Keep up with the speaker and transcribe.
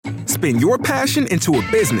spin your passion into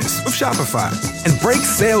a business with Shopify and break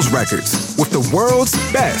sales records with the world's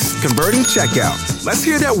best converting checkout. Let's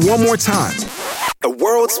hear that one more time. The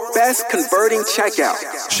world's best converting checkout.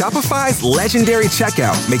 Shopify's legendary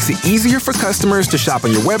checkout makes it easier for customers to shop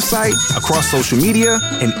on your website, across social media,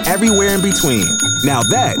 and everywhere in between. Now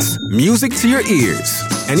that's music to your ears.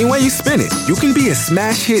 Any way you spin it, you can be a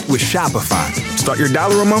smash hit with Shopify. Start your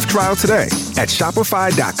 $1 a month trial today at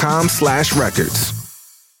shopify.com/records.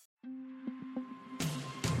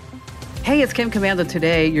 Hey, it's Kim Commando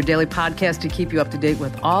Today, your daily podcast to keep you up to date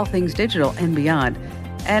with all things digital and beyond.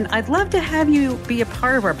 And I'd love to have you be a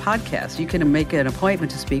part of our podcast. You can make an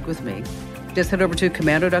appointment to speak with me. Just head over to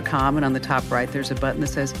commando.com, and on the top right, there's a button that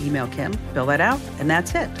says Email Kim. Fill that out, and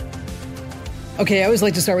that's it. Okay, I always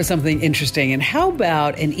like to start with something interesting. And how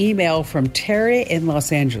about an email from Terry in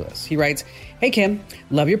Los Angeles? He writes, "Hey, Kim,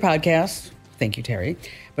 love your podcast." Thank you, Terry.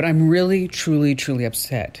 "But I'm really, truly, truly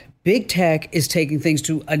upset. Big tech is taking things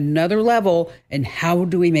to another level, and how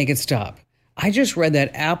do we make it stop? I just read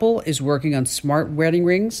that Apple is working on smart wedding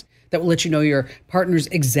rings that will let you know your partner's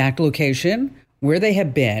exact location, where they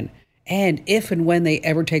have been, and if and when they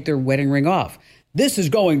ever take their wedding ring off. This is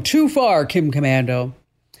going too far, Kim Commando."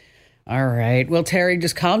 All right. Well, Terry,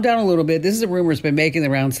 just calm down a little bit. This is a rumor that's been making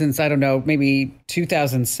the rounds since, I don't know, maybe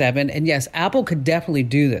 2007. And yes, Apple could definitely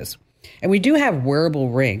do this. And we do have wearable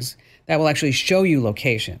rings that will actually show you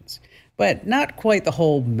locations. But not quite the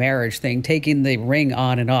whole marriage thing, taking the ring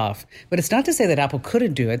on and off. But it's not to say that Apple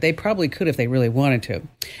couldn't do it. They probably could if they really wanted to.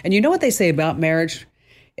 And you know what they say about marriage?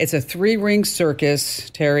 It's a 3-ring circus,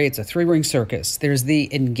 Terry. It's a 3-ring circus. There's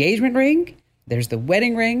the engagement ring, there's the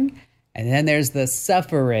wedding ring, and then there's the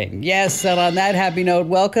suffering. Yes, and on that happy note,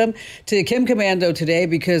 welcome to Kim Commando Today,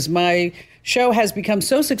 because my show has become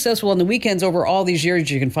so successful on the weekends over all these years.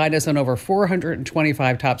 You can find us on over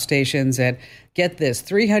 425 top stations, and get this,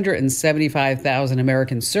 375,000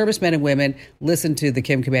 American servicemen and women listen to the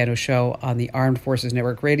Kim Commando Show on the Armed Forces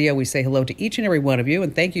Network Radio. We say hello to each and every one of you,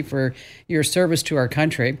 and thank you for your service to our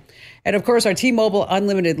country. And of course, our T-Mobile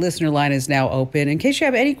Unlimited listener line is now open. In case you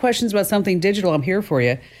have any questions about something digital, I'm here for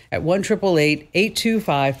you at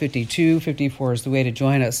 1-888-825-5254 is the way to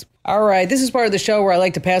join us. All right, this is part of the show where I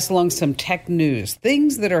like to pass along some tech news,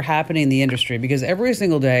 things that are happening in the industry, because every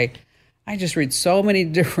single day I just read so many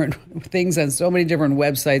different things on so many different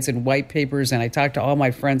websites and white papers, and I talk to all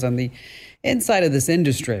my friends on the inside of this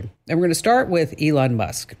industry. And we're going to start with Elon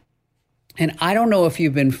Musk. And I don't know if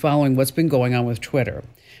you've been following what's been going on with Twitter,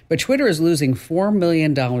 but Twitter is losing $4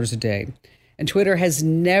 million a day, and Twitter has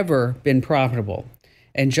never been profitable.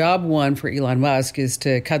 And job one for Elon Musk is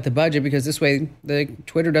to cut the budget, because this way the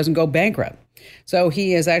Twitter doesn't go bankrupt. So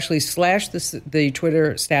he has actually slashed the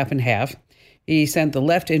Twitter staff in half. He sent the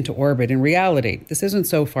left into orbit. In reality, this isn't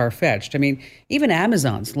so far-fetched. I mean, even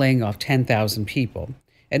Amazon's laying off 10,000 people,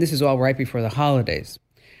 and this is all right before the holidays.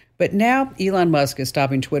 But now Elon Musk is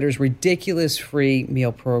stopping Twitter's ridiculous free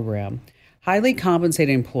meal program. Highly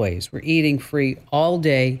compensated employees were eating free all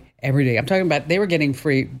day, every day. I'm talking about they were getting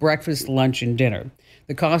free breakfast, lunch, and dinner.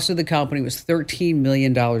 The cost of the company was $13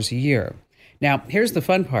 million a year. Now, here's the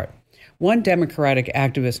fun part. One Democratic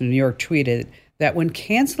activist in New York tweeted that when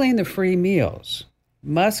canceling the free meals,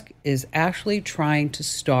 Musk is actually trying to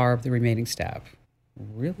starve the remaining staff.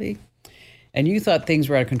 Really? And you thought things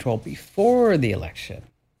were out of control before the election.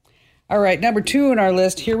 All right, number 2 on our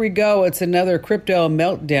list, here we go. It's another crypto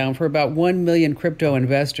meltdown for about 1 million crypto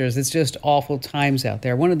investors. It's just awful times out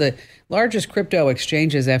there. One of the largest crypto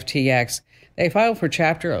exchanges, FTX, they filed for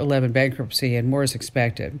Chapter 11 bankruptcy, and more is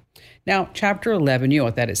expected. Now, Chapter 11, you know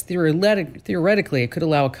what that is. Theoretically, it could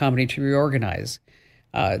allow a company to reorganize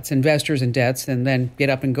its investors and debts and then get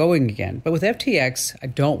up and going again. But with FTX, I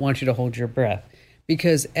don't want you to hold your breath,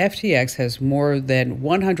 because FTX has more than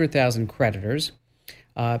 100,000 creditors,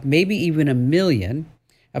 maybe even 1 million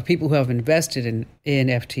of people who have invested in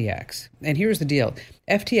FTX. And here's the deal.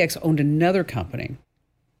 FTX owned another company.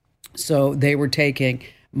 So they were taking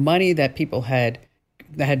money that people had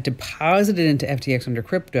deposited into FTX under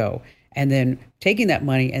crypto, and then taking that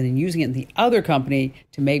money and then using it in the other company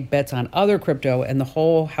to make bets on other crypto, and the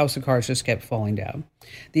whole house of cards just kept falling down.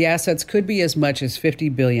 The assets could be as much as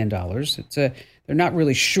 $50 billion. They're not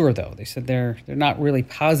really sure, though. They said they're not really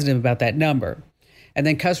positive about that number. And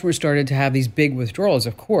then customers started to have these big withdrawals,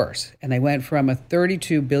 of course, and they went from a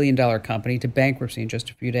 $32 billion company to bankruptcy in just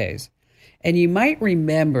a few days. And you might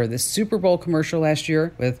remember the Super Bowl commercial last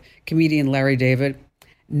year with comedian Larry David.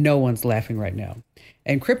 No one's laughing right now.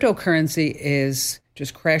 And cryptocurrency is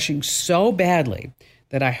just crashing so badly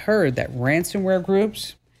that I heard that ransomware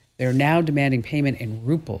groups, they're now demanding payment in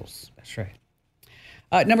rubles. That's right.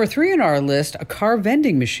 Number 3 on our list, a car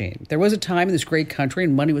vending machine. There was a time in this great country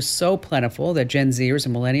and money was so plentiful that Gen Zers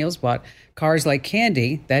and millennials bought cars like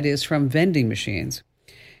candy, that is, from vending machines.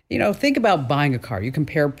 You know, think about buying a car. You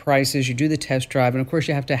compare prices, you do the test drive, and of course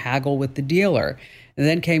you have to haggle with the dealer. And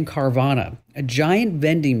then came Carvana, a giant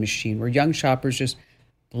vending machine where young shoppers just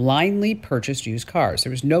blindly purchased used cars.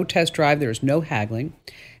 There was no test drive, there was no haggling.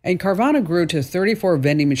 And Carvana grew to 34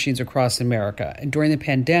 vending machines across America. And during the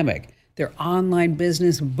pandemic, their online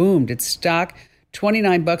business boomed. Its stock,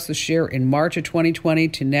 $29 a share in March of 2020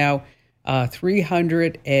 to now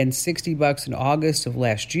 $360 in August of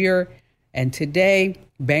last year. And today,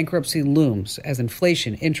 bankruptcy looms as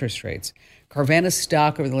inflation, interest rates. Carvana's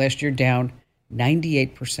stock over the last year down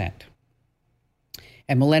 98%.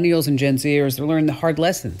 And millennials and Gen Zers, they're learning the hard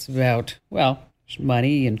lessons about, well,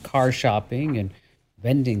 money and car shopping and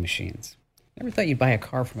vending machines. Never thought you'd buy a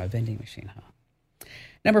car from a vending machine, huh?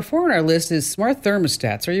 Number 4 on our list is smart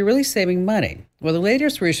thermostats. Are you really saving money? Well, the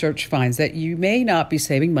latest research finds that you may not be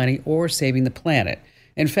saving money or saving the planet.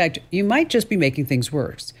 In fact, you might just be making things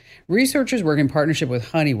worse. Researchers work in partnership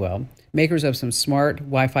with Honeywell, makers of some smart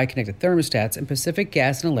Wi-Fi connected thermostats, and Pacific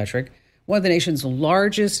Gas and Electric, one of the nation's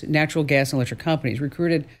largest natural gas and electric companies,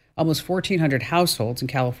 recruited almost 1,400 households in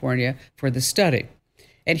California for the study.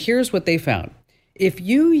 And here's what they found. If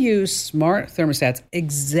you use smart thermostats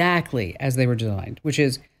exactly as they were designed, which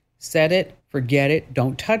is set it, forget it,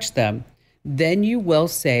 don't touch them, then you will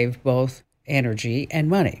save both energy and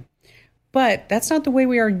money. But that's not the way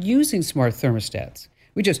we are using smart thermostats.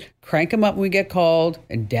 We just crank them up when we get cold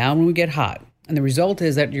and down when we get hot. And the result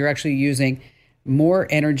is that you're actually using more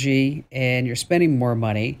energy and you're spending more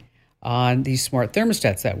money on these smart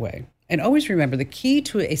thermostats that way. And always remember, the key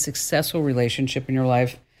to a successful relationship in your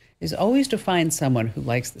life is always to find someone who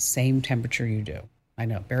likes the same temperature you do. I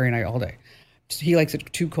know, Barry and I all day. He likes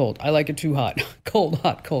it too cold. I like it too hot. Cold,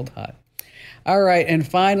 hot, cold, hot. All right, and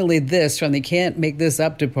finally this from the Can't Make This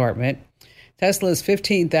Up department. Tesla's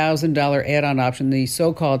 $15,000 add-on option, the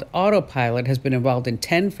so-called autopilot, has been involved in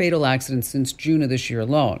 10 fatal accidents since June of this year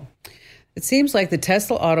alone. It seems like the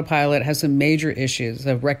Tesla autopilot has some major issues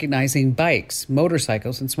of recognizing bikes,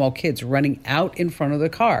 motorcycles, and small kids running out in front of the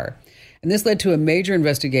car. And this led to a major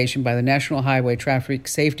investigation by the National Highway Traffic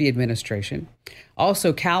Safety Administration.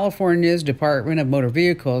 Also, California's Department of Motor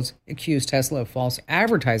Vehicles accused Tesla of false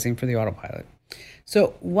advertising for the autopilot.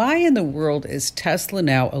 So why in the world is Tesla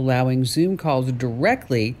now allowing Zoom calls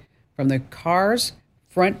directly from the car's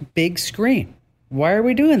front big screen? Why are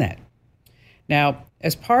we doing that? Now,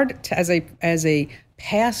 as a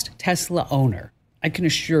past Tesla owner, I can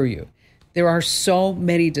assure you, there are so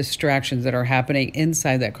many distractions that are happening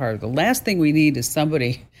inside that car. The last thing we need is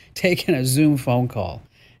somebody taking a Zoom phone call.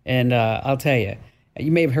 And I'll tell you, you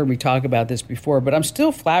may have heard me talk about this before, but I'm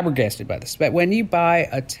still flabbergasted by this. But when you buy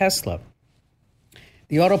a Tesla,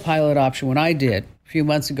 the autopilot option, when I did a few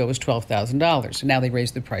months ago, was $12,000. And now they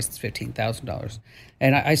raised the price, it's $15,000.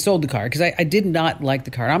 And I sold the car because I did not like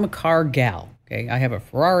the car. I'm a car gal. Okay, I have a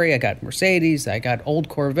Ferrari, I got Mercedes, I got old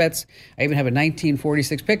Corvettes, I even have a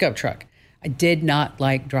 1946 pickup truck. I did not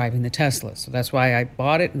like driving the Tesla, so that's why I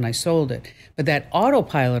bought it and I sold it. But that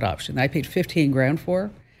autopilot option that I paid $15,000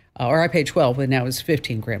 for, or I paid $12,000, but now it's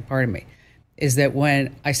 $15,000, pardon me, is that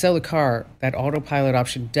when I sell the car, that autopilot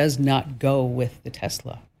option does not go with the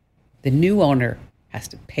Tesla. The new owner has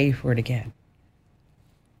to pay for it again.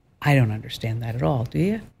 I don't understand that at all, do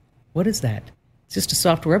you? What is that? It's just a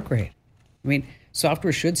software upgrade. I mean,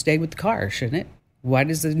 software should stay with the car, shouldn't it? Why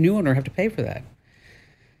does the new owner have to pay for that?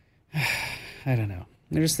 I don't know.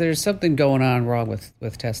 There's something going on wrong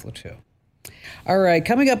with Tesla, too. All right,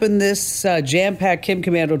 coming up in this jam-packed Kim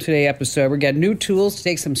Komando Today episode, we got new tools to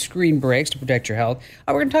take some screen breaks to protect your health.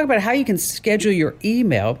 We're going to talk about how you can schedule your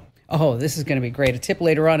email. Oh, this is going to be great. A tip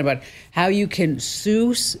later on about how you can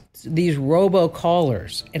sue these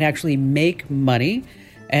robocallers and actually make money.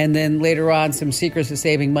 And then later on, some secrets to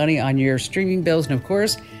saving money on your streaming bills. And of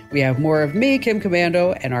course, we have more of me, Kim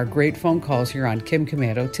Komando, and our great phone calls here on Kim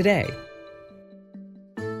Komando Today.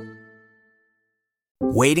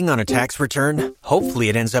 Waiting on a tax return? Hopefully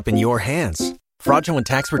it ends up in your hands. Fraudulent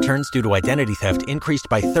tax returns due to identity theft increased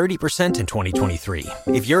by 30% in 2023.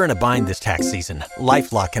 If you're in a bind this tax season,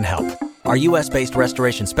 LifeLock can help. Our U.S.-based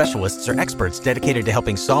restoration specialists are experts dedicated to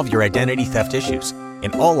helping solve your identity theft issues.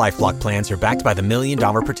 And all LifeLock plans are backed by the $1 Million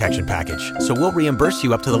Protection Package. So we'll reimburse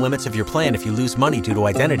you up to the limits of your plan if you lose money due to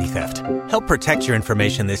identity theft. Help protect your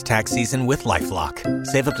information this tax season with LifeLock.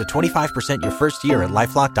 Save up to 25% your first year at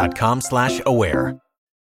LifeLock.com/aware.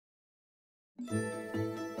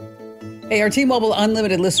 Hey, our T-Mobile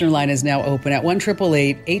Unlimited listener line is now open at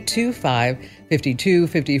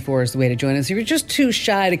 1-888-825-5254 is the way to join us. If you're just too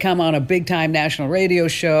shy to come on a big-time national radio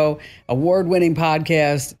show, award-winning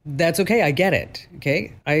podcast, that's okay. I get it,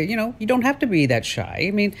 okay? You don't have to be that shy.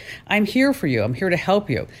 I mean, I'm here for you. I'm here to help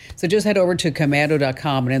you. So just head over to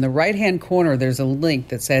commando.com, and in the right-hand corner, there's a link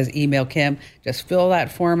that says Email Kim. Just fill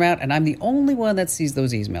that form out, and I'm the only one that sees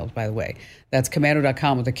those emails, by the way. That's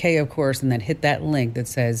commando.com with a K, of course, and then hit that link that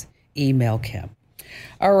says Email Kim.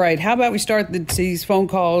 All right, how about we start these phone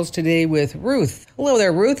calls today with Ruth. Hello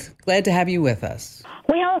there, Ruth. Glad to have you with us.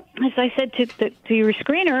 Well, as I said to your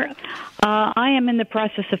screener, I am in the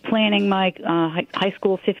process of planning my high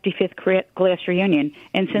school 55th class reunion.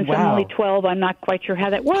 And since I'm only 12, I'm not quite sure how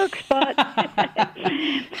that works, but...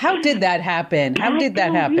 How did that happen?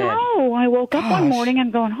 No, I woke up one morning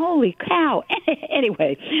and going, holy cow.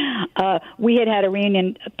 Anyway, we had a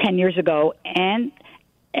reunion 10 years ago, and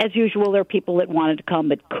as usual, there are people that wanted to come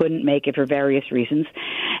but couldn't make it for various reasons.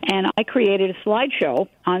 And I created a slideshow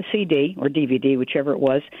on CD or DVD, whichever it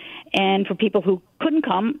was. And for people who couldn't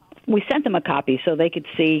come, we sent them a copy so they could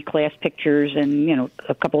see class pictures and,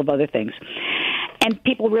 a couple of other things. And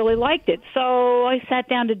people really liked it. So I sat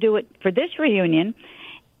down to do it for this reunion.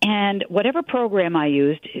 And whatever program I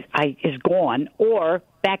used is gone, or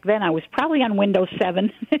back then I was probably on Windows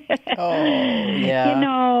 7. Oh, yeah.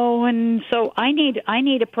 And so I need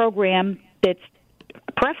a program that's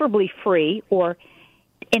preferably free or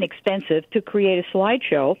inexpensive to create a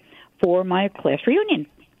slideshow for my class reunion.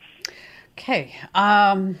 Okay.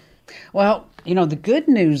 Well, the good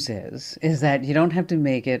news is that you don't have to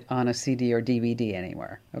make it on a CD or DVD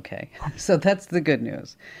anymore. Okay. So that's the good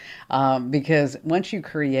news. Because once you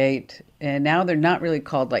create, and now they're not really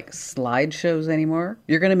called like slideshows anymore.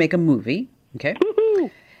 You're going to make a movie. Okay. Woo-hoo.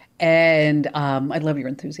 And I love your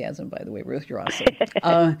enthusiasm, by the way, Ruth. You're awesome.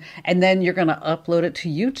 And then you're going to upload it to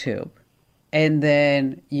YouTube. And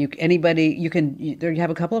then you have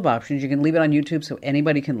a couple of options. You can leave it on YouTube so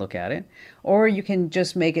anybody can look at it, or you can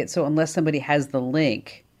just make it so unless somebody has the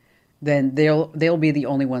link, then they'll be the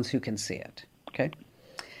only ones who can see it. Okay.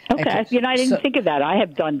 Okay. I didn't think of that. I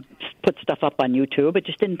have put stuff up on YouTube, but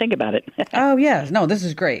just didn't think about it. Oh, yeah. No, this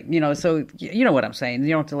is great. So you know what I'm saying. You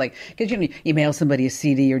don't have to because you email somebody a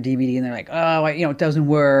CD or DVD and they're like, oh, it doesn't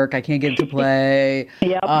work. I can't get it to play.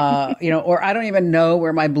 Yep. Or I don't even know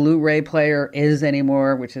where my Blu-ray player is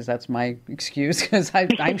anymore, that's my excuse because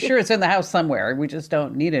I'm sure it's in the house somewhere. We just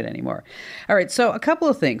don't need it anymore. All right. So a couple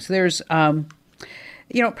of things. There's, probably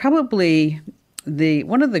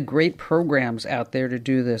one of the great programs out there to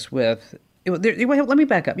do this with. Let me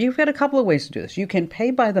back up. You've got a couple of ways to do this. You can pay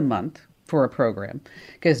by the month for a program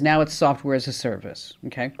because now it's software as a service.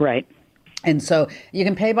 Okay. Right. And so you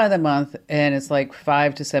can pay by the month and it's like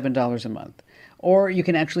 $5 to $7 a month, or you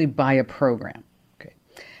can actually buy a program. Okay.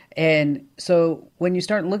 And so when you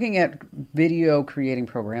start looking at video creating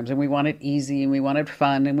programs, and we want it easy and we want it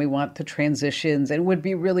fun and we want the transitions, and it would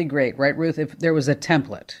be really great, right, Ruth, if there was a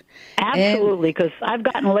template. Absolutely, because I've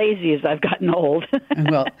gotten lazy as I've gotten old.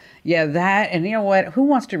 Well, yeah, that, and you know what? Who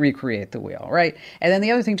wants to recreate the wheel, right? And then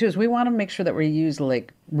the other thing, too, is we want to make sure that we use,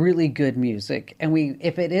 really good music. And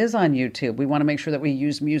if it is on YouTube, we want to make sure that we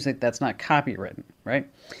use music that's not copywritten, right?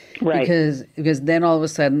 Right. Because then all of a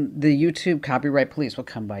sudden, the YouTube copyright police will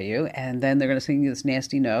come by you, and then they're going to send you this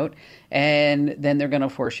nasty note, and then they're going to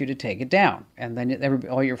force you to take it down. And then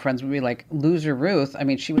all your friends will be like, loser Ruth. I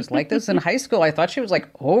mean, she was like this in high school. I thought she was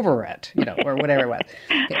over it, or whatever it was.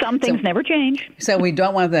 Some things never change. So we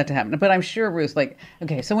don't want that to happen. But I'm sure Ruth,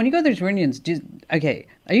 okay, so when you go to these reunions,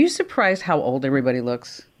 are you surprised how old everybody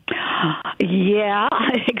looks? Yeah,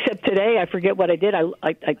 except today I forget what I did. I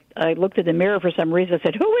looked at the mirror for some reason. I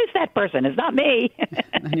said, who is that person? It's not me.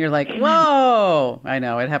 And you're like, whoa. I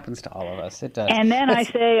know, it happens to all of us. It does. And then I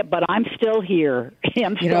say, but I'm still here.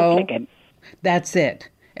 I'm still kicking. That's it.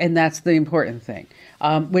 And that's the important thing,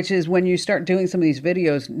 which is when you start doing some of these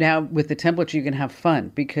videos, now with the templates, you can have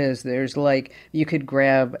fun because there's you could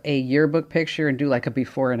grab a yearbook picture and do a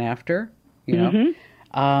before and after, Mm-hmm.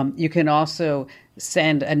 You can also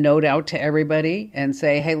send a note out to everybody and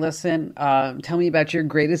say, hey, listen, tell me about your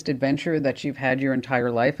greatest adventure that you've had your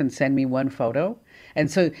entire life and send me one photo.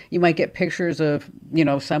 And so you might get pictures of,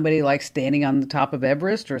 somebody standing on the top of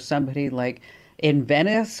Everest, or somebody in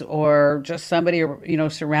Venice, or just somebody,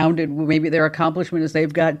 surrounded. Maybe their accomplishment is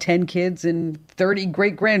they've got 10 kids and 30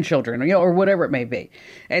 great-grandchildren, or whatever it may be.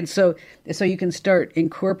 And so you can start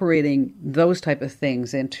incorporating those type of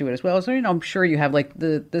things into it as well. So, I'm sure you have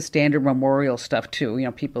the standard memorial stuff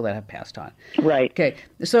too, people that have passed on. Right. Okay.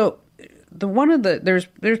 So there's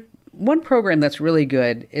one program that's really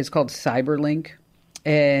good. It's called Cyberlink.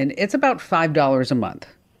 and it's about $5 a month.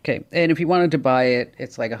 Okay, and if you wanted to buy it,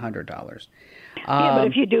 it's like $100. Yeah, but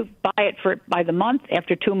if you do buy it by the month,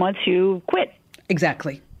 after 2 months, you quit.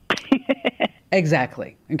 Exactly.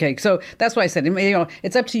 Exactly. Okay, so that's why I said,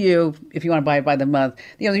 it's up to you if you want to buy it by the month.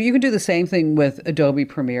 You can do the same thing with Adobe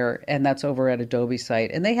Premiere, and that's over at Adobe's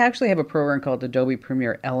site. And they actually have a program called Adobe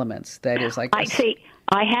Premiere Elements that is like...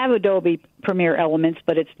 I have Adobe Premiere Elements,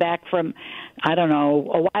 but it's back from, I don't know,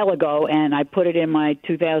 a while ago, and I put it in my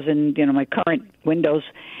my current Windows,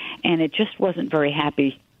 and it just wasn't very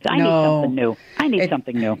happy. I need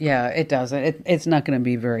something new. Yeah, it doesn't. It's not going to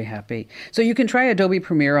be very happy. So you can try Adobe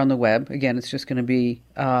Premiere on the web. Again, it's just going to be,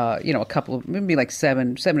 a couple of, maybe like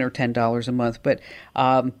 $7 or $10 a month. But,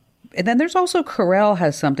 and then there's also Corel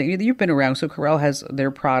has something. You've been around, so Corel has their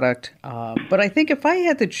product. But I think if I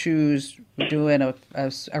had to choose doing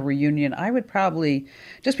a reunion, I would probably,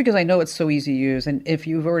 just because I know it's so easy to use, and if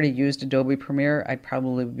you've already used Adobe Premiere, I'd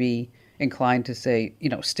probably be inclined to say,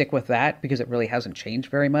 stick with that because it really hasn't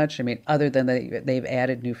changed very much. I mean, other than they've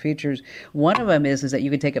added new features. One of them is that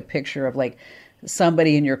you can take a picture of like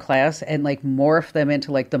somebody in your class and like morph them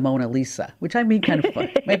into like the Mona Lisa, which I mean kind of fun.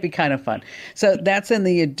 Might be kind of fun. So that's in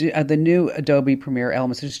the new Adobe Premiere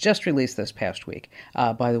Elements. It's just released this past week,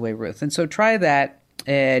 by the way, Ruth. And so try that,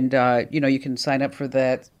 and you can sign up for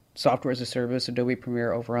that. Software as a service, Adobe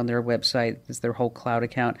Premiere, over on their website. It's their whole cloud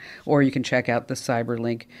account, or you can check out the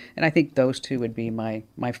Cyberlink. And I think those two would be my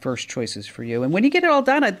first choices for you. And when you get it all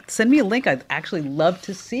done, send me a link. I'd actually love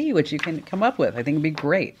to see what you can come up with. I think it'd be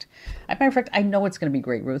great. As a matter of fact, I know it's going to be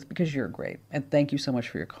great, Ruth, because you're great. And thank you so much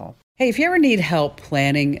for your call. Hey, if you ever need help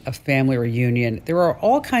planning a family reunion, there are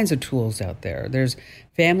all kinds of tools out there. There's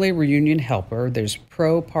Family Reunion Helper. There's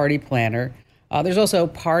Pro Party Planner. There's also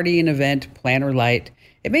Party and Event Planner Lite.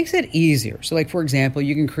 It makes it easier. So like, for example,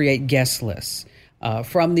 you can create guest lists.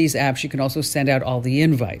 From these apps, you can also send out all the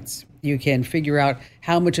invites. You can figure out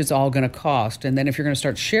how much it's all going to cost. And then if you're going to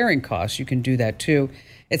start sharing costs, you can do that too.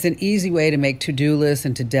 It's an easy way to make to-do lists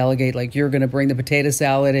and to delegate, like you're going to bring the potato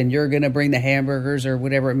salad and you're going to bring the hamburgers or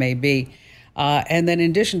whatever it may be. And then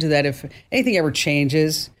in addition to that, if anything ever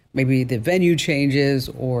changes, maybe the venue changes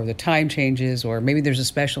or the time changes, or maybe there's a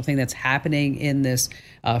special thing that's happening in this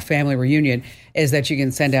family reunion, is that you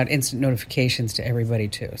can send out instant notifications to everybody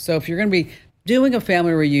too. So if you're going to be doing a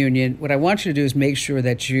family reunion, what I want you to do is make sure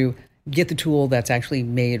that you get the tool that's actually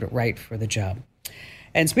made right for the job.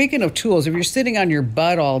 And speaking of tools, if you're sitting on your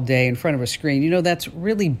butt all day in front of a screen, that's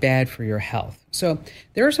really bad for your health. So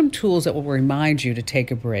there are some tools that will remind you to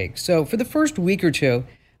take a break. So for the first week or two,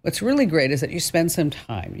 what's really great is that you spend some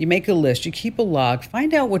time. You make a list, you keep a log,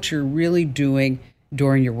 find out what you're really doing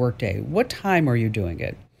during your workday. What time are you doing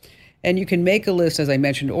it? And you can make a list, as I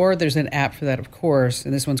mentioned, or there's an app for that, of course,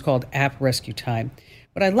 and this one's called App Rescue Time.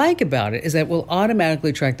 What I like about it is that it will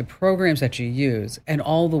automatically track the programs that you use and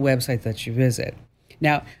all the websites that you visit.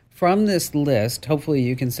 Now, from this list, hopefully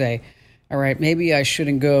you can say, all right, maybe I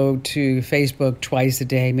shouldn't go to Facebook twice a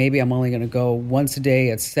day. Maybe I'm only going to go once a day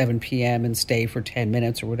at 7 p.m. and stay for 10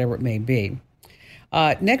 minutes or whatever it may be.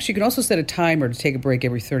 Next, you can also set a timer to take a break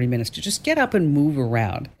every 30 minutes to just get up and move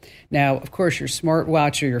around. Now, of course, your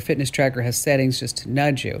smartwatch or your fitness tracker has settings just to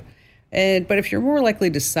nudge you. But if you're more likely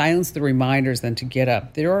to silence the reminders than to get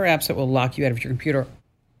up, there are apps that will lock you out of your computer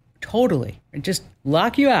totally, and just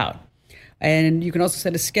lock you out. And you can also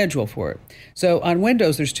set a schedule for it. So on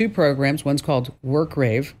Windows, there's two programs. One's called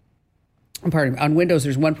WorkRave. On Windows,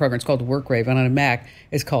 there's one program. It's called WorkRave. And on a Mac,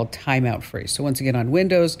 it's called Timeout Free. So once again, on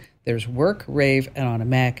Windows, there's WorkRave. And on a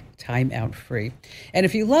Mac, Timeout Free. And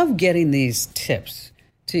if you love getting these tips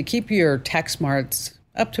to keep your tech smarts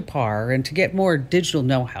up to par and to get more digital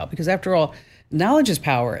know-how, because after all, knowledge is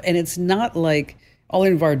power. And it's not like all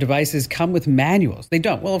of our devices come with manuals. They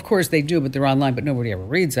don't. Well, of course they do, but they're online, but nobody ever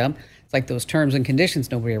reads them. It's like those terms and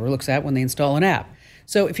conditions nobody ever looks at when they install an app.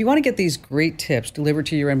 So if you want to get these great tips delivered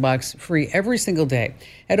to your inbox free every single day,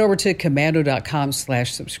 head over to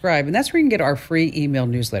komando.com/subscribe. And that's where you can get our free email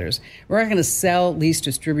newsletters. We're not going to sell, lease,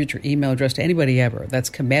 distribute your email address to anybody ever. That's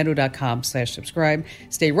komando.com/subscribe.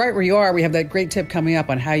 Stay right where you are. We have that great tip coming up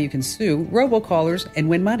on how you can sue robocallers and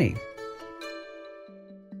win money.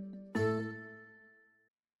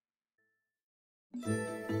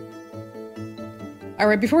 All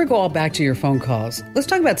right, before we go all back to your phone calls, let's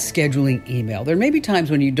talk about scheduling email. There may be times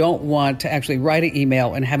when you don't want to actually write an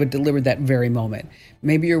email and have it delivered that very moment.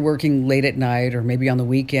 Maybe you're working late at night or maybe on the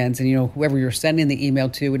weekends, and whoever you're sending the email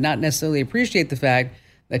to would not necessarily appreciate the fact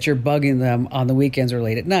that you're bugging them on the weekends or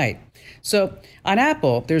late at night. So on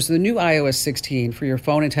Apple, there's the new iOS 16 for your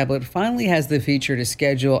phone and tablet. It finally has the feature to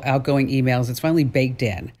schedule outgoing emails. It's finally baked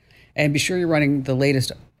in. And be sure you're running the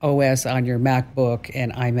latest OS on your MacBook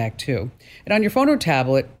and iMac too. And on your phone or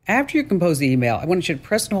tablet, after you compose the email, I want you to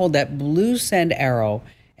press and hold that blue send arrow,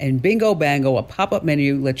 and bingo bango, a pop-up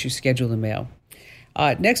menu lets you schedule the mail.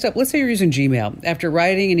 Next up, let's say you're using Gmail. After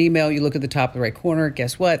writing an email, you look at the top of the right corner.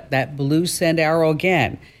 Guess what? That blue send arrow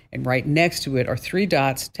again. And right next to it are 3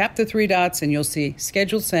 dots. Tap the 3 dots and you'll see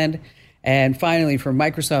schedule send. And finally, for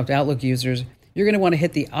Microsoft Outlook users, you're going to want to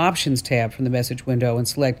hit the Options tab from the message window and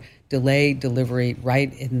select Delay Delivery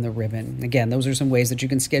right in the ribbon. Again, those are some ways that you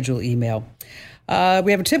can schedule email.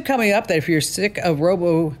 We have a tip coming up that if you're sick of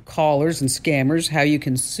robocallers and scammers, how you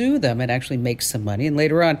can sue them and actually make some money. And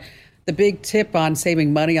later on, the big tip on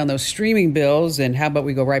saving money on those streaming bills. And how about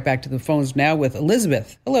we go right back to the phones now with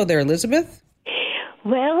Elizabeth. Hello there, Elizabeth.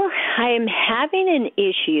 Well, I am having an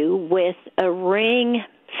issue with a Ring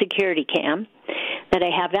security cam that I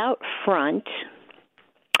have out front.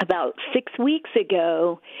 About 6 weeks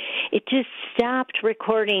ago, it just stopped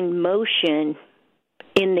recording motion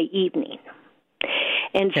in the evening.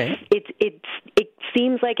 And okay. it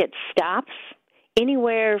seems like it stops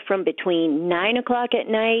anywhere from between 9 o'clock at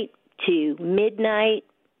night to midnight,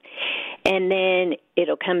 and then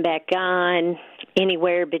it'll come back on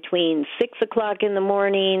anywhere between 6 o'clock in the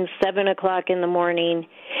morning, 7 o'clock in the morning.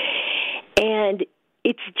 And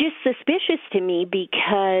it's just suspicious to me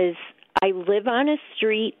because I live on a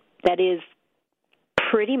street that is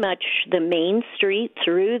pretty much the main street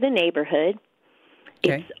through the neighborhood.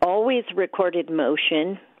 Okay. It's always recorded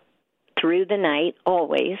motion through the night,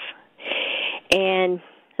 always. And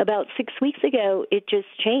about 6 weeks ago, it just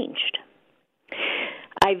changed.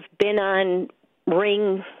 I've been on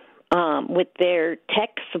Ring with their tech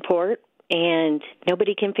support, and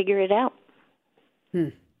nobody can figure it out.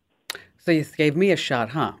 So you gave me a shot,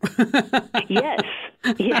 huh? Yes.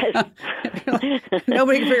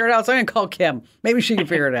 Nobody can figure it out, so I'm going to call Kim. Maybe she can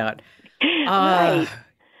figure it out. Right.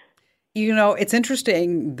 You know, it's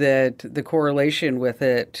interesting that the correlation with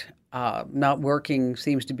it not working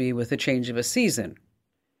seems to be with the change of a season.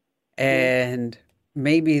 And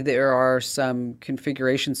maybe there are some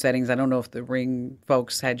configuration settings. I don't know if the Ring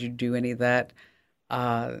folks had you do any of that.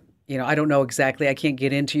 I don't know exactly. I can't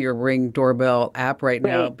get into your Ring doorbell app right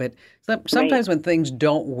now. But sometimes when things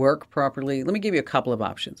don't work properly, let me give you a couple of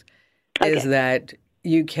options. Okay. Is that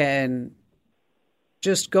you can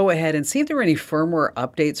just go ahead and see if there are any firmware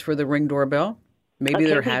updates for the Ring doorbell. Maybe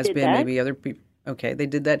there has been. That. Maybe other people. Okay, they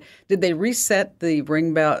did that. Did they reset the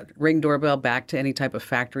Ring doorbell back to any type of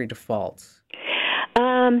factory defaults?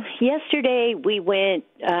 Yesterday we went.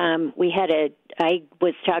 I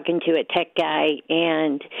was talking to a tech guy,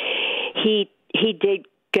 and he did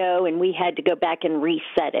go, and we had to go back and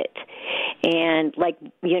reset it. And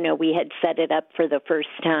we had set it up for the first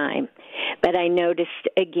time. But I noticed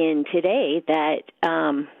again today that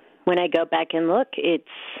when I go back and look, it's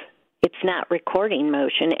not recording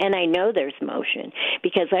motion, and I know there's motion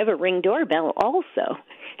because I have a Ring doorbell also.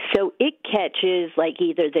 So it catches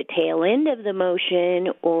either the tail end of the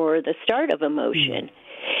motion or the start of a motion.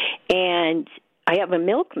 And I have a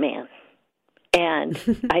milkman, and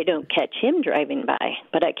I don't catch him driving by,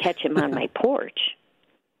 but I catch him on my porch.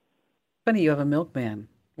 Funny, you have a milkman.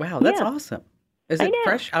 Wow, that's awesome. Is it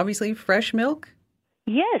fresh? Obviously, fresh milk?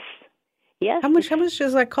 Yes. How much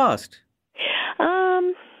does that cost?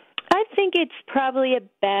 I think it's probably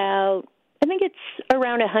it's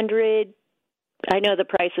around 100. I know the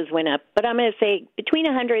prices went up, but I'm going to say between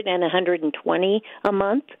 100 and 120 a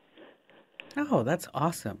month. Oh, that's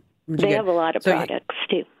awesome. They have a lot of products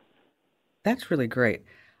too. That's really great.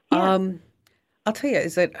 Yeah. I'll tell you,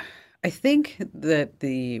 is that I think that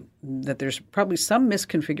there's probably some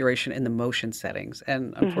misconfiguration in the motion settings,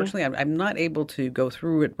 and unfortunately, I'm not able to go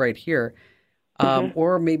through it right here.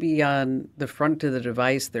 Or maybe on the front of the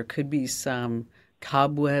device, there could be some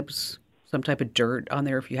cobwebs, some type of dirt on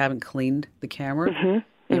there if you haven't cleaned the camera.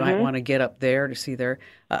 You might want to get up there to see there.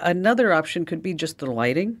 Another option could be just the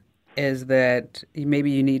lighting, is that maybe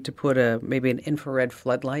you need to put maybe an infrared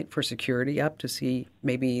floodlight for security up to see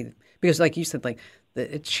because like you said,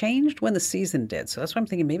 it changed when the season did. So that's why I'm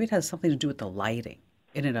thinking maybe it has something to do with the lighting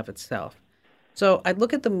in and of itself. So I'd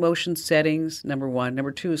look at the motion settings, number one.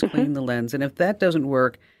 Number two is cleaning the lens. And if that doesn't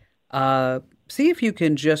work, see if you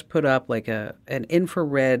can just put up an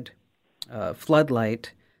infrared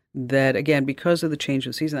floodlight that, again, because of the change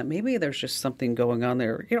of season, that maybe there's just something going on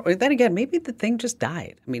there. Then again, maybe the thing just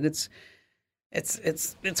died. I mean, it's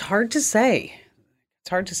hard to say. It's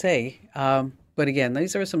hard to say. But again,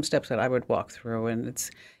 these are some steps that I would walk through. And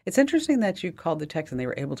it's interesting that you called the techs and they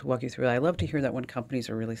were able to walk you through that. I love to hear that when companies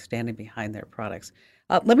are really standing behind their products.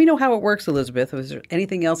 Let me know how it works, Elizabeth. Is there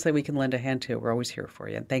anything else that we can lend a hand to? We're always here for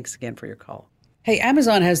you. And thanks again for your call. Hey,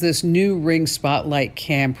 Amazon has this new Ring Spotlight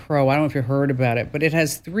Cam Pro. I don't know if you heard about it, but it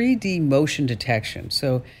has 3D motion detection.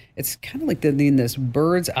 So it's kind of like in this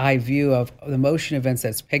bird's eye view of the motion events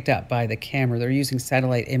that's picked up by the camera. They're using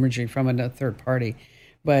satellite imagery from another third party.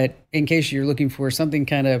 But in case you're looking for something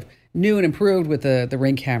kind of new and improved with the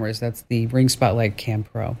Ring cameras, that's the Ring Spotlight Cam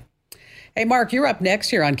Pro. Hey, Mark, you're up next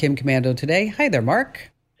here on Kim Commando today. Hi there, Mark.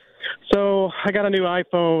 So I got a new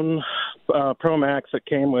iPhone Pro Max that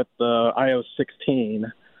came with iOS 16,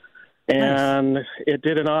 and It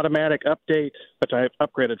did an automatic update, which I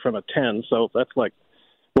upgraded from a 10, so that's like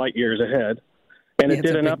light years ahead. And it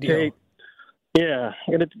did an update. Deal. Yeah,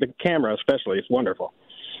 the camera especially is wonderful.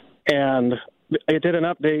 And it did an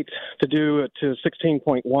update to do it to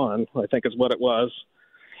 16.1, I think is what it was.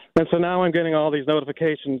 And so now I'm getting all these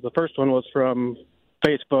notifications. The first one was from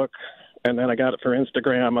Facebook, and then I got it for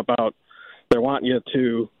Instagram about they're wanting you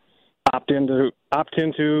to opt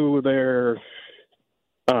into their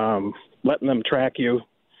letting them track you,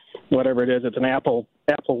 whatever it is. It's an Apple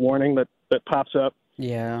warning that pops up.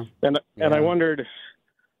 Yeah. And I wondered,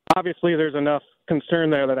 obviously there's enough concern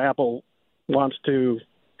there that Apple wants to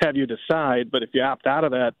have you decide, but if you opt out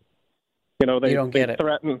of that, they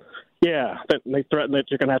threaten. Yeah, they threaten that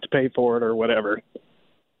you're going to have to pay for it or whatever.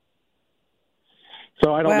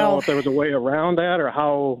 So I don't know if there was a way around that or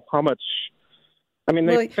how much. I mean,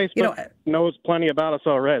 Facebook knows plenty about us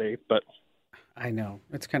already, but I know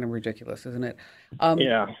it's kind of ridiculous, isn't it?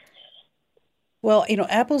 Yeah. Well,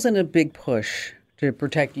 Apple's in a big push to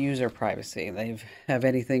protect user privacy. They have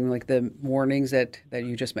anything like the warnings that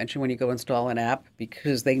you just mentioned when you go install an app,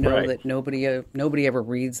 because they know that nobody ever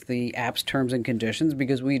reads the app's terms and conditions,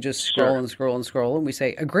 because we just scroll and scroll and scroll and we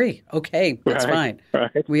say, agree, okay, that's fine.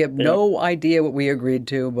 Right. We have no idea what we agreed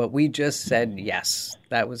to, but we just said yes,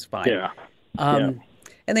 that was fine. Yeah.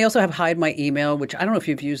 And they also have Hide My Email, which I don't know if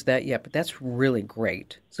you've used that yet, but that's really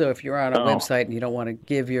great. So if you're on a website and you don't want to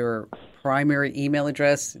give your primary email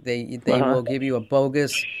address, they will give you a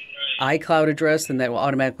bogus iCloud address, and that will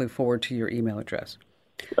automatically forward to your email address.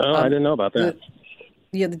 Oh, I didn't know about that.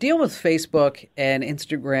 The deal with Facebook and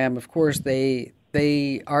Instagram, of course, they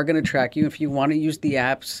are going to track you. If you want to use the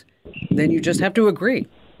apps, then you just have to agree.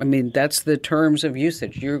 I mean, that's the terms of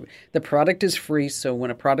usage. The product is free, so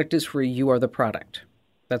when a product is free, you are the product.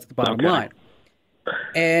 That's the bottom line.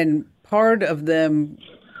 And part of them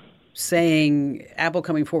saying, Apple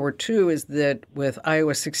coming forward too, is that with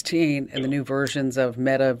iOS 16 and the new versions of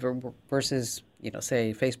Meta versus,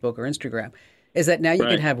 say Facebook or Instagram, is that now you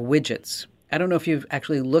can have widgets. I don't know if you've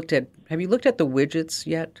actually have you looked at the widgets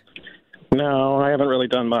yet? No, I haven't really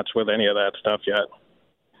done much with any of that stuff yet.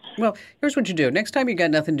 Well, here's what you do. Next time you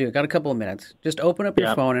got nothing to do, got a couple of minutes, just open up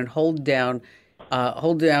your phone and hold down.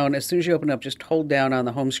 As soon as you open up, just hold down on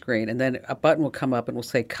the home screen, and then a button will come up and will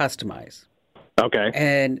say Customize. Okay.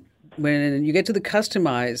 And when you get to the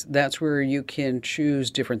Customize, that's where you can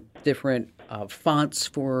choose different fonts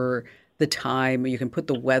for the time. You can put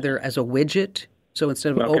the weather as a widget. So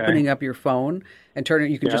instead of opening up your phone and turn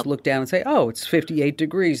it, you can just look down and say, oh, it's 58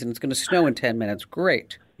 degrees and it's going to snow in 10 minutes.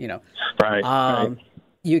 Great. Right.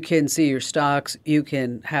 You can see your stocks. You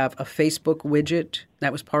can have a Facebook widget.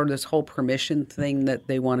 That was part of this whole permission thing that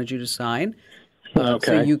they wanted you to sign.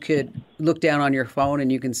 So you could look down on your phone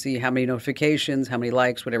and you can see how many notifications, how many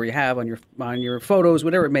likes, whatever you have on your photos,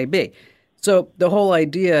 whatever it may be. So the whole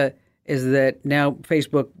idea is that now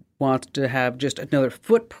Facebook wants to have just another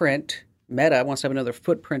footprint. Meta wants to have another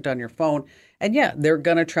footprint on your phone. And yeah, they're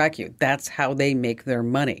going to track you. That's how they make their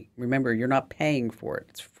money. Remember, you're not paying for it.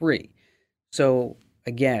 It's free. So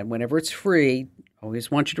again, whenever it's free, I always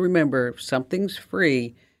want you to remember, if something's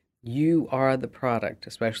free, you are the product,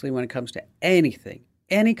 especially when it comes to anything,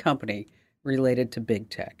 any company related to big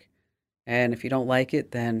tech. And if you don't like it,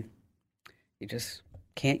 then you just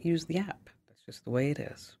can't use the app. That's just the way it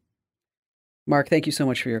is. Mark, thank you so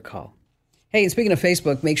much for your call. Hey, and speaking of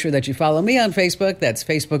Facebook, make sure that you follow me on Facebook. That's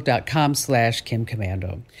facebook.com/Kim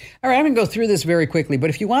Commando. All right, I'm going to go through this very quickly, but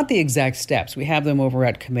if you want the exact steps, we have them over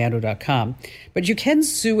at commando.com. But you can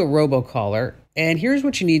sue a robocaller, and here's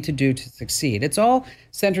what you need to do to succeed. It's all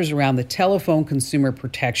centers around the Telephone Consumer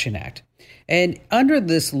Protection Act. And under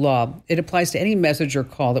this law, it applies to any message or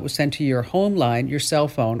call that was sent to your home line, your cell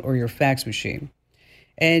phone, or your fax machine.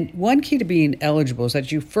 And one key to being eligible is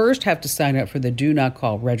that you first have to sign up for the Do Not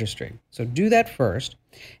Call registry. So do that first.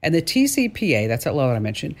 And the TCPA, that's that law that I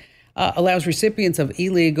mentioned, allows recipients of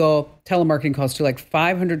illegal telemarketing calls to like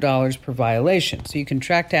 $500 per violation. So you can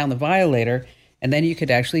track down the violator, and then you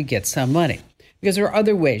could actually get some money. Because there are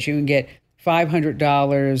other ways. You can get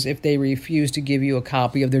 $500 if they refuse to give you a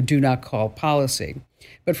copy of their Do Not Call policy.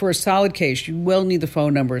 But for a solid case, you will need the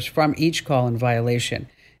phone numbers from each call in violation.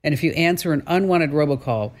 And if you answer an unwanted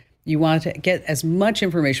robocall, you want to get as much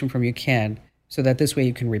information from you can so that this way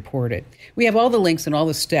you can report it. We have all the links and all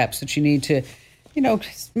the steps that you need to,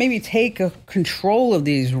 maybe take control of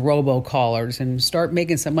these robocallers and start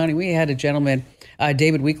making some money. We had a gentleman,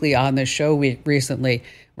 David Weekley, on the show recently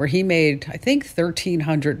where he made, I think,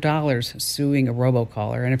 $1,300 suing a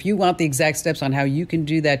robocaller. And if you want the exact steps on how you can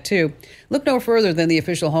do that too, look no further than the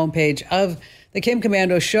official homepage of the Kim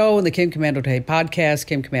Komando Show and the Kim Komando Today podcast,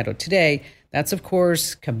 Kim Komando Today. That's, of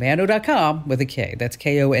course, Komando.com with a K. That's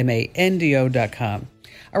Komando.com.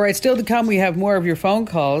 All right, still to come, we have more of your phone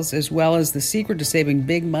calls, as well as the secret to saving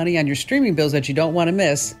big money on your streaming bills that you don't want to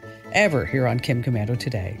miss ever here on Kim Komando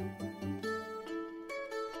Today.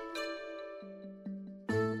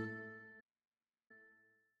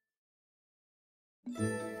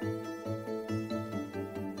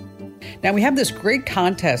 Now, we have this great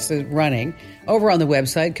contest running over on the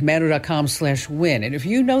website, Komando.com/win. And if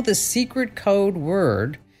you know the secret code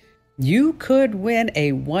word, you could win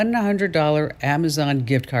a $100 Amazon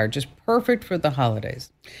gift card, just perfect for the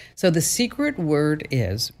holidays. So the secret word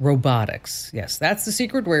is robotics. Yes, that's the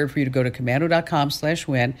secret word for you to go to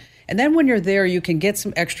Komando.com/win. And then when you're there, you can get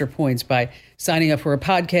some extra points by signing up for a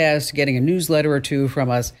podcast, getting a newsletter or two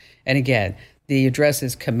from us. And again, the address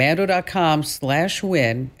is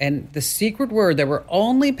Komando.com/win. And the secret word that we're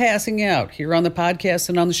only passing out here on the podcast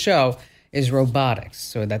and on the show is robotics.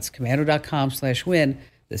 So that's Komando.com/win.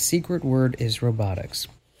 The secret word is robotics.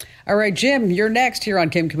 All right, Jim, you're next here on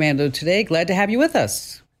Kim Komando Today. Glad to have you with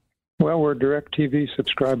us. Well, we're DirecTV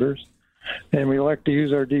subscribers, and we like to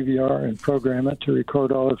use our DVR and program it to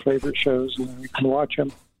record all our favorite shows, and then we can watch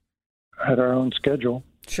them at our own schedule.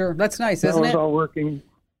 Sure, that's nice, isn't it? That was all working.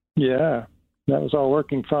 Yeah, that was all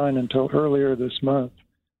working fine until earlier this month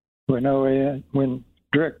when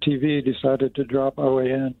DirecTV decided to drop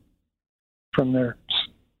OAN from their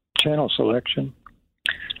channel selection.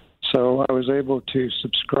 So I was able to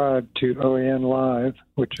subscribe to OAN Live,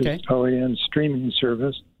 which is OAN's streaming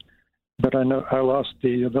service, but I lost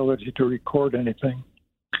the ability to record anything.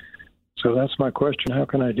 So that's my question. How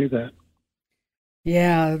can I do that?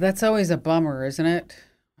 Yeah, that's always a bummer, isn't it?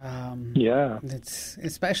 Yeah. It's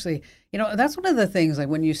especially, that's one of the things, like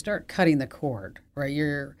when you start cutting the cord, right?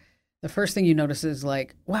 The first thing you notice is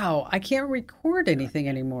like, wow, I can't record anything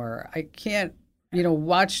anymore. I can't,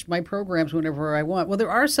 watch my programs whenever I want. Well,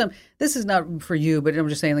 there are some, this is not for you, but I'm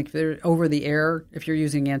just saying, like, if they're over the air, if you're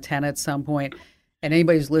using antenna at some point and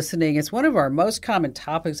anybody's listening, it's one of our most common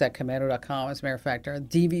topics at Komando.com, as a matter of fact, are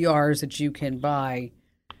DVRs that you can buy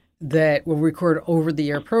that will record over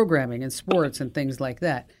the air programming and sports and things like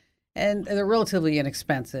that. And they're relatively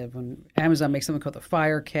inexpensive. And Amazon makes something called the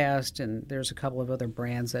Firecast, and there's a couple of other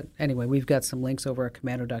brands that, anyway, we've got some links over at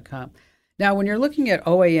Komando.com. Now, when you're looking at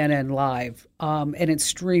OANN Live and it's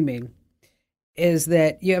streaming, is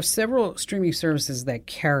that you have several streaming services that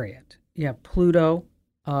carry it. You have Pluto,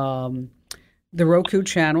 the Roku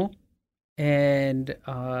channel, and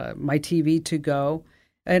My TV to Go.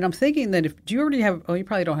 And I'm thinking that do you already have, you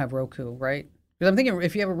probably don't have Roku, right? Because I'm thinking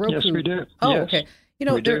if you have a Roku. Yes, we do. Oh, yes, okay.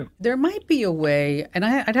 There might be a way, and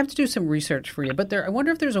I'd have to do some research for you, but I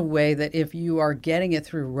wonder if there's a way that if you are getting it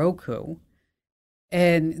through Roku,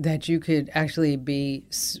 and that you could actually be,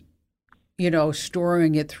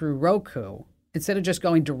 storing it through Roku instead of just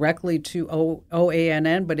going directly to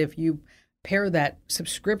OANN. But if you pair that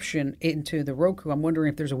subscription into the Roku, I'm wondering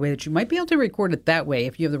if there's a way that you might be able to record it that way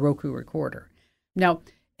if you have the Roku recorder. Now,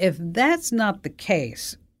 if that's not the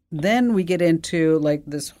case, then we get into like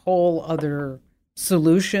this whole other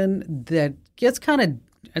solution that gets kind of,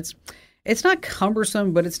 it's not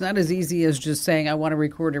cumbersome, but it's not as easy as just saying, I want to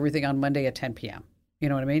record everything on Monday at 10 p.m. You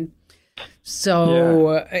know what I mean?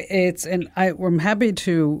 So I'm happy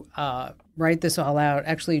to write this all out.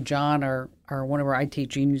 Actually, John, our one of our IT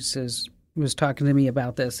geniuses, was talking to me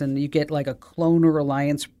about this. And you get like a Cloner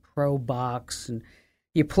Alliance Pro box, and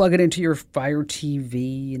you plug it into your Fire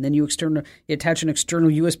TV, and then you attach an external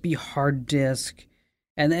USB hard disk.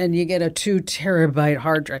 And then you get a 2 terabyte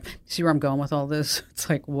hard drive. See where I'm going with all this? It's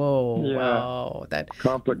like, whoa, yeah. Wow. That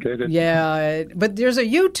complicated. Yeah. But there's a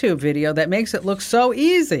YouTube video that makes it look so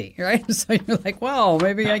easy, right? So you're like, wow,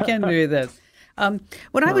 maybe I can do this.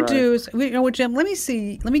 What I would do is, Jim, let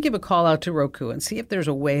me give a call out to Roku and see if there's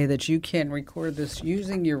a way that you can record this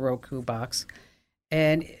using your Roku box.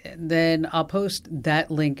 And then I'll post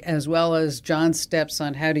that link as well as John's steps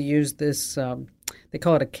on how to use this. They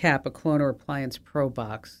call it a CAP, a Cloner Appliance Pro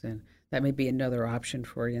box, and that may be another option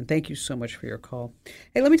for you. And thank you so much for your call.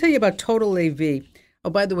 Hey, let me tell you about Total AV. Oh,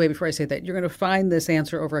 by the way, before I say that, you're going to find this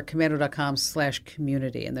answer over at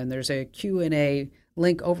komando.com/community. And then there's a Q&A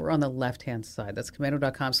link over on the left-hand side. That's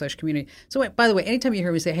komando.com/community. So, by the way, anytime you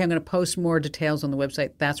hear me say, hey, I'm going to post more details on the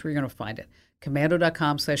website, that's where you're going to find it.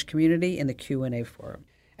 Komando.com/community in the Q&A forum.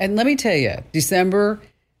 And let me tell you, December,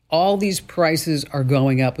 all these prices are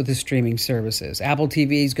going up with the streaming services. Apple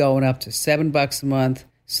TV is going up to $7 a month.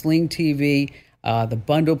 Sling TV, the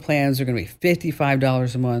bundle plans are going to be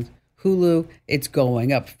 $55 a month. Hulu, it's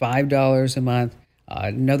going up $5 a month.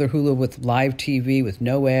 Another Hulu with live TV with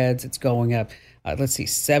no ads, it's going up,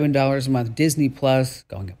 $7 a month. Disney Plus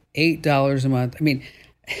going up $8 a month. I mean,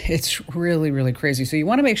 it's really, really crazy. So you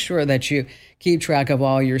want to make sure that you keep track of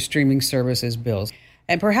all your streaming services bills.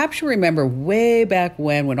 And perhaps you remember way back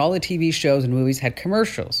when all the TV shows and movies had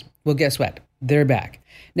commercials. Well, guess what? They're back.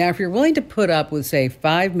 Now, if you're willing to put up with, say,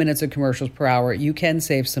 5 minutes of commercials per hour, you can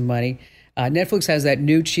save some money. Netflix has that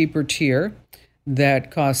new cheaper tier that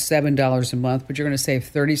costs $7 a month, but you're going to save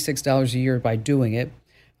 $36 a year by doing it.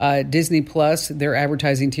 Disney Plus, their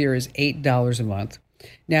advertising tier is $8 a month.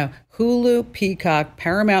 Now, Hulu, Peacock,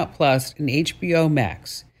 Paramount Plus, and HBO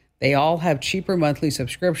Max, they all have cheaper monthly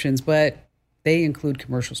subscriptions, but they include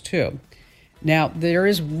commercials too. Now, there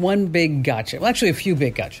is one big gotcha. Well, actually, a few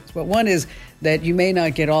big gotchas. But one is that you may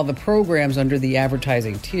not get all the programs under the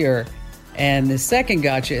advertising tier. And the second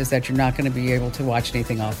gotcha is that you're not going to be able to watch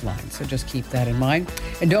anything offline. So just keep that in mind.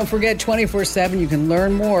 And don't forget, 24/7, you can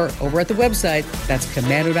learn more over at the website. That's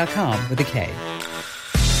komando.com with a K.